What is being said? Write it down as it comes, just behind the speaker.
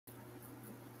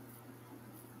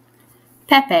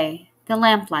Pepe The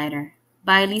Lamplighter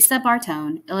by Lisa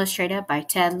Bartone, illustrated by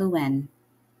Ted Lewin.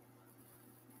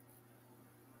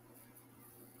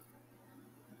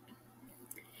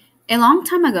 A long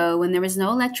time ago, when there was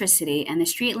no electricity and the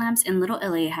street lamps in Little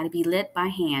Italy had to be lit by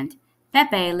hand,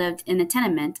 Pepe lived in a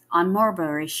tenement on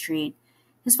Mulberry Street.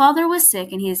 His father was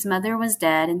sick and his mother was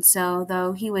dead, and so,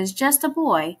 though he was just a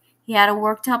boy, he had to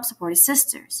work to help support his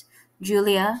sisters,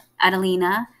 Julia,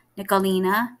 Adelina,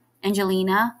 Nicolina,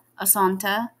 Angelina,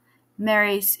 Assunta,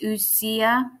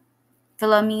 Mariusia,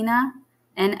 Philomena,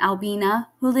 and Albina,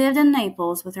 who lived in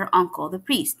Naples with her uncle, the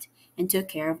priest, and took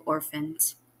care of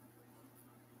orphans.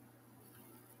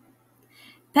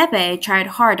 Pepe tried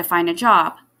hard to find a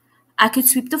job. I could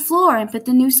sweep the floor and put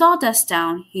the new sawdust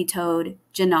down, he told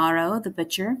Gennaro, the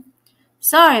butcher.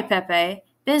 Sorry, Pepe,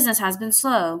 business has been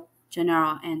slow,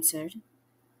 Gennaro answered.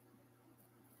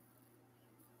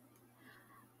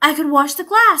 I could wash the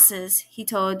glasses, he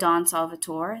told Don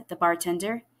Salvatore, the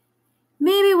bartender.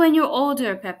 Maybe when you're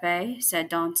older, Pepe, said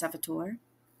Don Salvatore.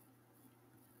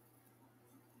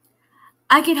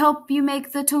 I could help you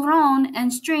make the turron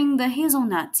and string the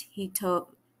hazelnuts, he told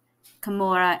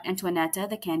Camora Antoinetta,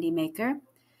 the candy maker.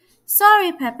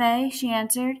 Sorry, Pepe, she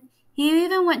answered. He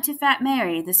even went to Fat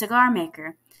Mary, the cigar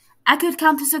maker. I could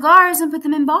count the cigars and put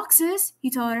them in boxes, he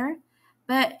told her,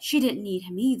 but she didn't need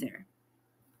him either.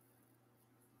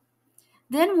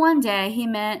 Then one day he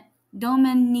met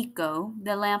Domenico,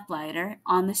 the lamplighter,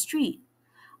 on the street.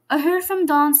 I heard from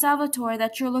Don Salvatore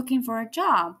that you're looking for a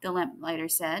job, the lamplighter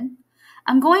said.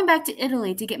 I'm going back to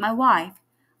Italy to get my wife.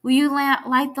 Will you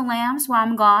light the lamps while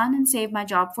I'm gone and save my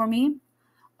job for me?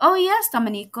 Oh, yes,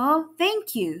 Domenico,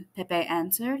 thank you, Pepe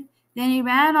answered. Then he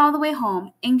ran all the way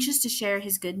home, anxious to share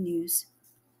his good news.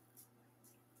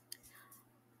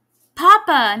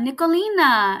 Papa,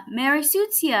 Nicolina,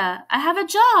 Mariusia, I have a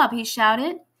job, he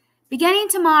shouted. Beginning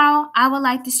tomorrow, I will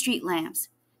light the street lamps.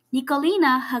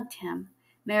 Nicolina hugged him.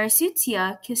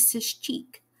 Mariusia kissed his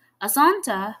cheek.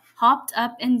 Assunta hopped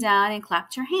up and down and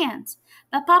clapped her hands.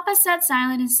 But Papa sat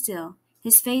silent and still,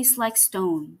 his face like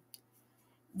stone.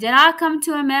 Did I come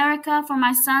to America for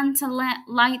my son to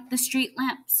light the street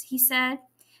lamps? He said.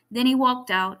 Then he walked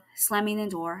out, slamming the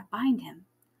door behind him.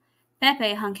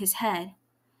 Pepe hung his head.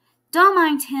 Don't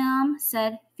mind him,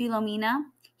 said Philomena.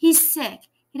 He's sick.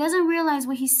 He doesn't realize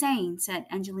what he's saying, said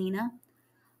Angelina.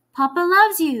 Papa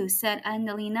loves you, said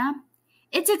Angelina.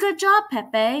 It's a good job,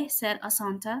 Pepe, said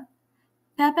Assunta.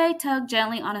 Pepe tugged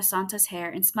gently on Assunta's hair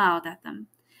and smiled at them,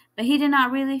 but he did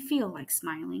not really feel like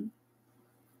smiling.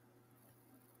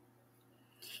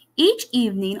 Each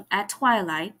evening at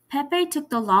twilight, Pepe took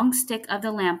the long stick of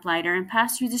the lamplighter and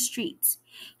passed through the streets.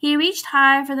 He reached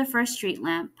high for the first street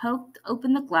lamp, poked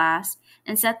open the glass,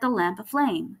 and set the lamp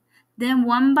aflame. Then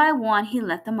one by one he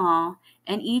lit them all,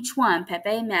 and each one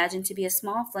Pepe imagined to be a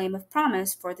small flame of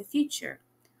promise for the future.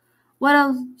 What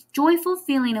a joyful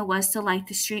feeling it was to light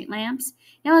the street lamps.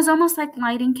 It was almost like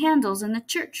lighting candles in the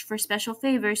church for special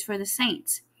favors for the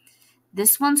saints.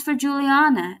 This one's for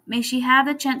Juliana. May she have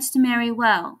the chance to marry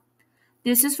well.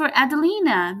 This is for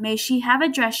Adelina. May she have a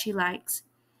dress she likes.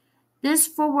 This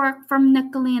for work from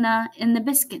Nicolina in the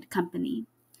biscuit company.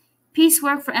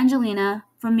 Piecework for Angelina,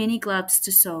 for many gloves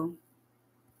to sew.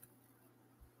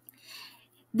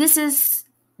 This is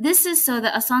so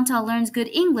that Assunta learns good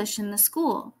English in the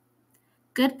school.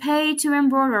 Good pay to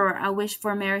embroider I wish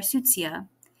for Mariusia.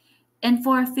 And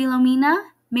for Philomena,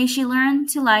 may she learn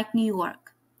to like New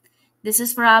York. This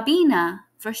is for Albina,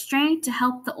 for strength to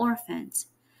help the orphans.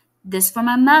 This for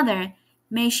my mother,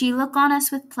 may she look on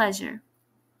us with pleasure.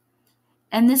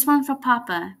 And this one for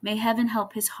Papa, may heaven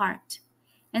help his heart.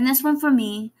 And this one for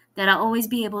me, that I'll always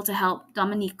be able to help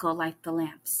Domenico light the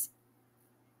lamps.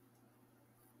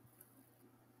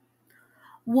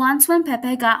 Once when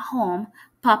Pepe got home,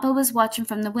 Papa was watching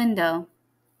from the window.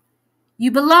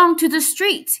 You belong to the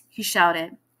streets, he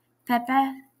shouted.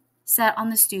 Pepe sat on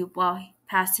the stoop while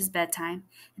past his bedtime,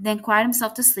 and then cried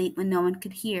himself to sleep when no one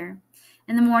could hear.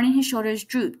 In the morning his shoulders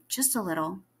drooped just a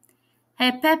little.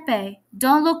 Hey, Pepe,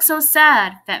 don't look so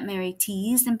sad, Fat Mary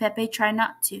teased, and Pepe tried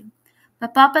not to.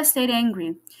 But Papa stayed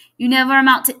angry. You never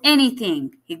amount to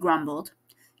anything, he grumbled.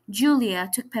 Julia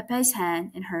took Pepe's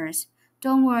hand in hers.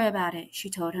 Don't worry about it, she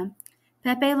told him.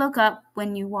 Pepe, look up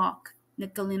when you walk,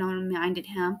 Nicolino reminded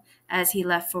him as he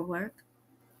left for work.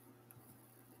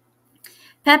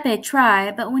 Pepe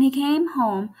tried, but when he came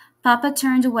home, Papa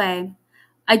turned away.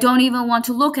 I don't even want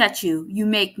to look at you. You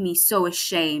make me so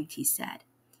ashamed, he said.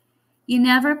 You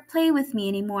never play with me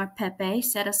any more, Pepe,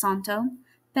 said Assunto.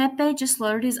 Pepe just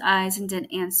lowered his eyes and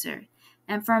didn't answer,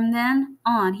 and from then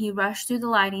on he rushed through the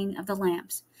lighting of the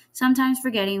lamps, sometimes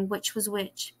forgetting which was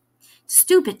which.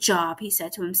 Stupid job, he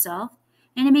said to himself,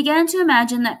 and he began to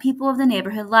imagine that people of the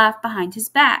neighborhood laughed behind his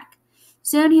back.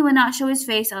 Soon he would not show his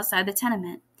face outside the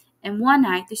tenement, and one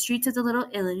night the streets of the little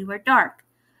Italy were dark.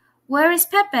 "Where is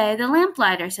Peppe the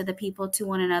Lamplighter?" said the people to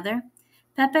one another.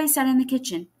 Peppe sat in the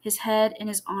kitchen, his head in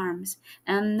his arms,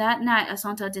 and that night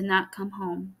Assunta did not come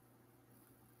home.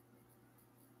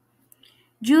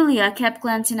 Julia kept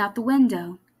glancing out the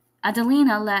window.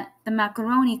 Adelina let the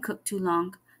macaroni cook too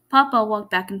long. Papa walked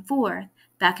back and forth,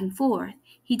 back and forth.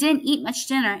 He didn't eat much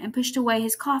dinner and pushed away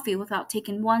his coffee without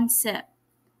taking one sip.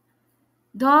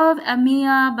 "Dove è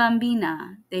mia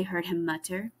bambina," they heard him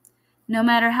mutter. No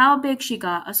matter how big she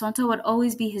got, Assunta would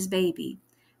always be his baby.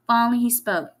 Finally he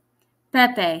spoke.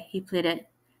 "Pepe," he pleaded,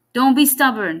 "don't be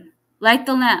stubborn. Light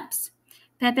the lamps."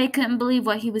 Pepe couldn't believe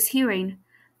what he was hearing.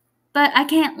 "But I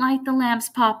can't light the lamps,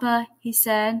 Papa," he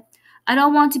said. "I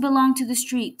don't want to belong to the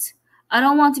streets. I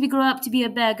don't want to grow up to be a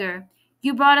beggar.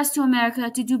 You brought us to America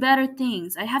to do better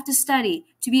things. I have to study,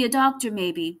 to be a doctor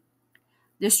maybe."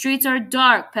 "The streets are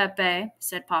dark, Pepe,"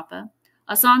 said Papa.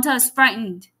 "Assunta is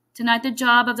frightened. Tonight the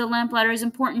job of the lamplighter is an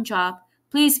important job.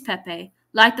 Please, Pepe,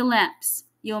 light the lamps.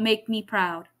 You'll make me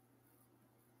proud."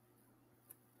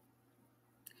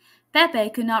 Pepe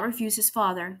could not refuse his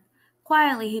father.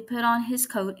 Quietly he put on his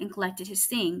coat and collected his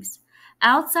things.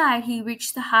 Outside he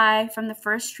reached the high from the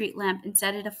first street lamp and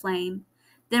set it aflame.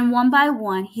 Then one by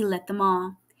one he lit them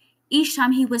all. Each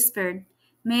time he whispered,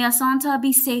 "May Assunta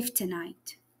be safe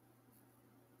tonight."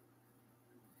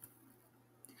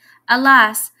 At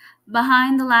last,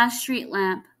 behind the last street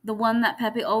lamp, the one that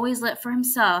Pepe always lit for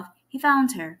himself, he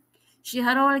found her. She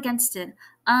huddled against it,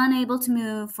 unable to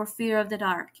move for fear of the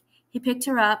dark. He picked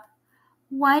her up.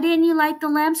 "Why didn't you light the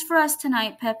lamps for us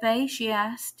tonight, Pepe?" she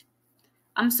asked.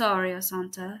 "I'm sorry,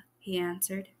 Assunta," he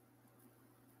answered.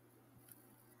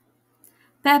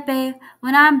 "Pepe,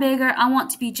 when I'm bigger, I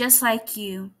want to be just like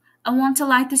you. I want to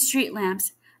light the street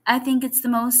lamps. I think it's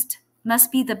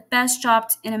must be the best job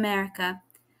in America."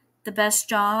 "The best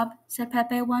job?" said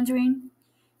Pepe, wondering.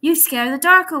 "You scare the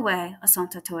dark away,"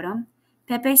 Assunta told him.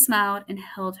 Pepe smiled and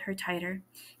held her tighter.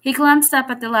 He glanced up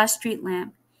at the last street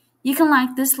lamp. "You can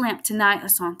light this lamp tonight,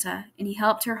 Assunta," and he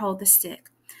helped her hold the stick.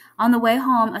 On the way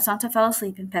home, Assunta fell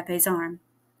asleep in Pepe's arm.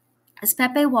 As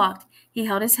Pepe walked, he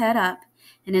held his head up,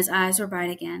 and his eyes were bright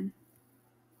again.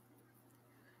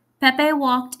 Pepe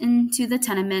walked into the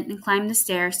tenement and climbed the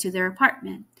stairs to their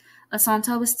apartment.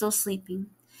 Assunta was still sleeping.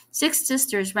 6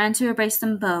 sisters ran to embrace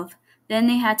them both. Then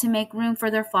they had to make room for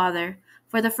their father.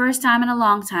 For the first time in a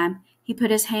long time, he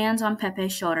put his hands on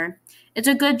Pepe's shoulder. "It's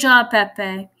a good job,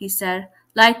 Pepe," he said.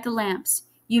 "Light the lamps.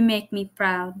 You make me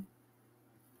proud."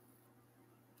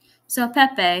 So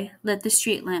Pepe lit the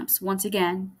street lamps once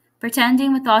again,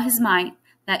 pretending with all his might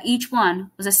that each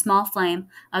one was a small flame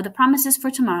of the promises for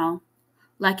tomorrow,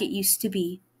 like it used to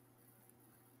be.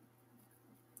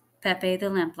 Peppe the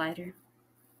Lamplighter.